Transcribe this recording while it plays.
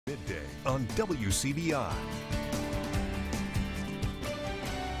on WCBI.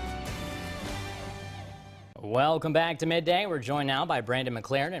 Welcome back to Midday. We're joined now by Brandon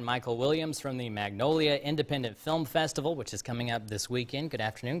McLaren and Michael Williams from the Magnolia Independent Film Festival, which is coming up this weekend. Good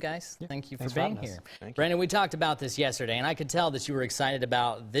afternoon, guys. Yeah, Thank you for being here. Brandon, we talked about this yesterday, and I could tell that you were excited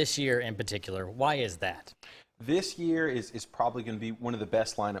about this year in particular. Why is that? This year is probably going to be one of the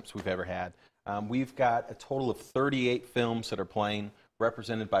best lineups we've ever had. We've got a total of 38 films that are playing,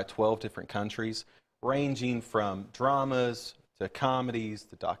 represented by 12 different countries, ranging from dramas to comedies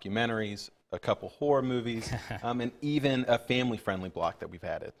to documentaries, a couple horror movies, and even a family-friendly block that we've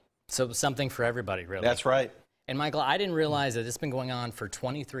added. So something for everybody, really. That's right. And Michael, I didn't realize that it's been going on for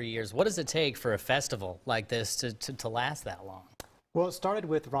 23 years. What does it take for a festival like this to last that long? Well, it started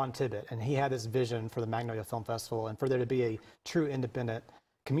with Ron Tibbett, and he had this vision for the Magnolia Film Festival and for there to be a true independent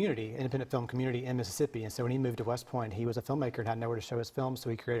film community in Mississippi. And so when he moved to West Point, he was a filmmaker and had nowhere to show his films, so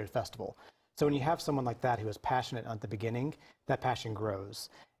he created a festival. So when you have someone like that who is passionate at the beginning, that passion grows.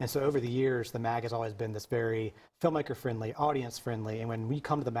 And so over the years, the MAG has always been this very filmmaker-friendly, audience-friendly, and when you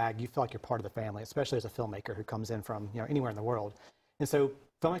come to the MAG, you feel like you're part of the family, especially as a filmmaker who comes in from anywhere in the world. And so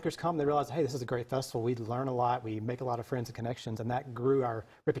filmmakers come, they realize, hey, this is a great festival. We learn a lot. We make a lot of friends and connections, and that grew our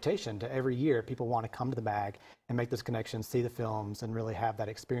reputation to every year. People want to come to the MAG and make those connections, see the films, and really have that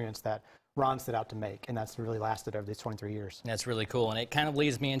experience that Ron set out to make, and that's really lasted over these 23 years. That's really cool, and it kind of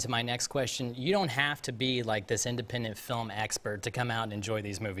leads me into my next question. You don't have to be like this independent film expert to come out and enjoy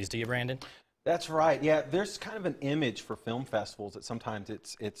these movies, do you, Brandon? That's right. Yeah, there's kind of an image for film festivals that sometimes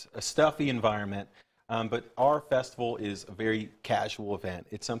it's a stuffy environment. But our festival is a very casual event.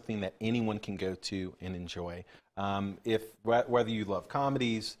 It's something that anyone can go to and enjoy. Whether you love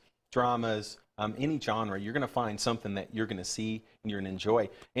comedies, dramas, any genre, you're going to find something that you're going to see and you're going to enjoy.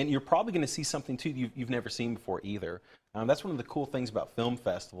 And you're probably going to see something, too, you've never seen before either. That's one of the cool things about film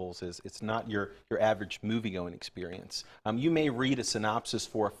festivals is it's not your average movie-going experience. You may read a synopsis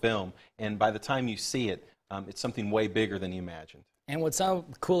for a film, and by the time you see it, it's something way bigger than you imagined. And what's so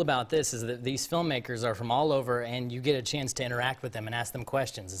cool about this is that these filmmakers are from all over, and you get a chance to interact with them and ask them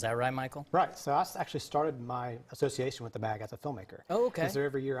questions. Is that right, Michael? Right. So I actually started my association with the MAG as a filmmaker. Oh, okay. So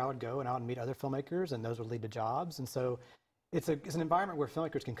every year I would go and I would meet other filmmakers, and those would lead to jobs. And so it's an environment where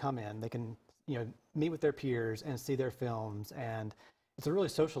filmmakers can come in, they can meet with their peers and see their films, and it's a really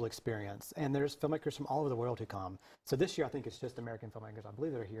social experience, and there's filmmakers from all over the world who come. So this year I think it's just American filmmakers, I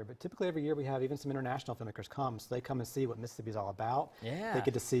believe, that are here, but typically every year we have even some international filmmakers come, so they come and see what Mississippi is all about. Yeah. They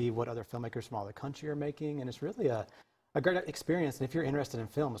get to see what other filmmakers from all the country are making, and it's really a great experience. And if you're interested in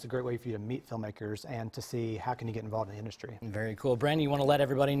film, it's a great way for you to meet filmmakers and to see how can you get involved in the industry. Very cool. Brandon, you want to let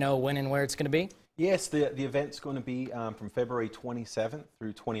everybody know when and where it's going to be? Yes, the event's going to be from February 27th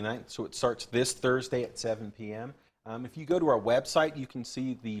through 29th, so it starts this Thursday at 7 p.m. If you go to our website, you can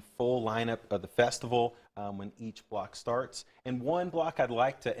see the full lineup of the festival when each block starts. And one block I'd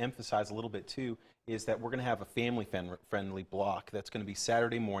like to emphasize a little bit, too, is that we're going to have a family-friendly block that's going to be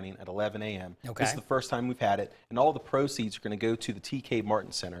Saturday morning at 11 a.m. Okay. This is the first time we've had it, and all the proceeds are going to go to the T.K.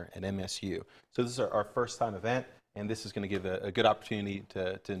 Martin Center at MSU. So this is our first-time event, and this is going to give a good opportunity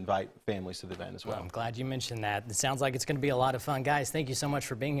to invite families to the event as well. I'm glad you mentioned that. It sounds like it's going to be a lot of fun. Guys, thank you so much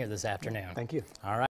for being here this afternoon. Thank you. All right.